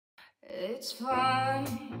It's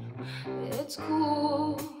fine, it's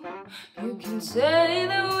cool. You can say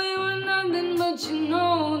that we were nothing, but you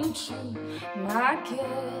know the truth. And I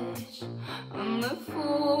guess I'm the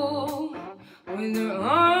fool with your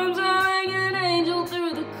arms out like an angel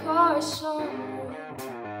through the car sunroof.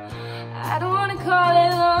 I don't wanna call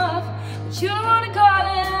it love, but you don't wanna call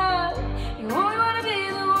it love. You only wanna be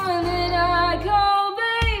the one that I call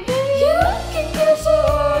baby. You can kiss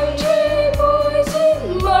 100 boys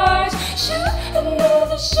in bars, shoot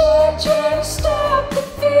another shot, try to stop the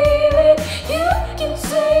feeling. You can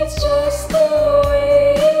say it's just the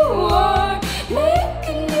way you are, make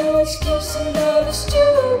a new excuse, another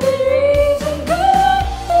stupid reason. But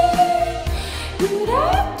you'd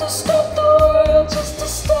have to stop the world just to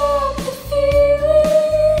stop the feeling.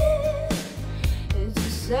 It's a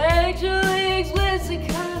sexually explicit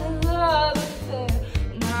kind of love affair,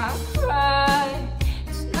 not right,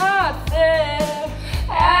 it's not fair.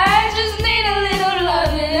 I just need a little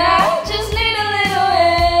loving, I just need a little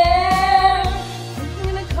air. I'm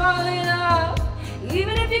gonna call it love,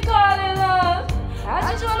 even if you call it love. I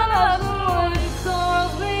just wanna love the one who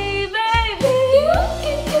calls me baby. You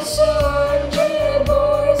can kiss 100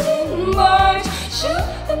 boys in bars, shoot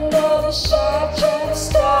another shot, try to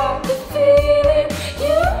stop the feeling.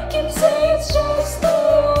 You can say it's just the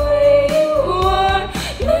way you are,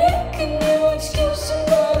 make a new excuse,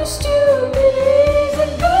 another stupid reason.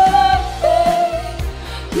 But babe,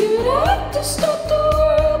 you'd have to stop the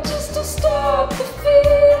world just to stop the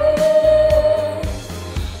feeling.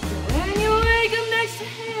 When you wake up next to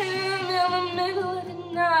him in the middle of the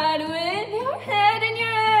night, with your head in your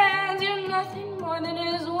hands, you're nothing more than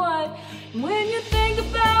his wife. When you think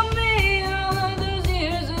about me all of those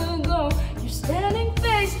years ago, you're standing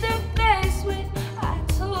face to face with I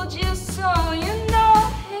told you so. You know I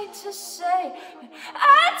hate to say, but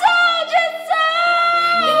I told you so.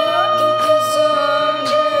 You can kiss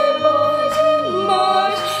 100 boys in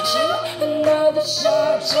bars, shoot another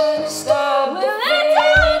shot, try to stop the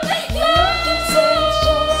feeling. You can say it's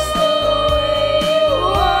just the way you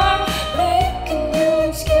are, make a new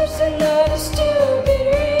excuse, another stupid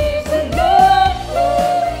reason.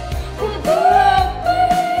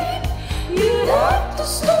 You'd have to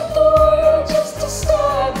stop the world just to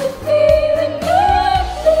stop the feeling.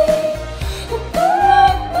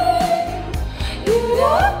 You'd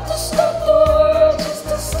have to stop the world just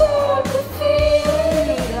to stop the feeling.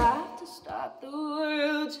 You'd have to stop the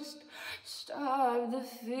world just to stop the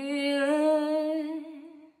feeling.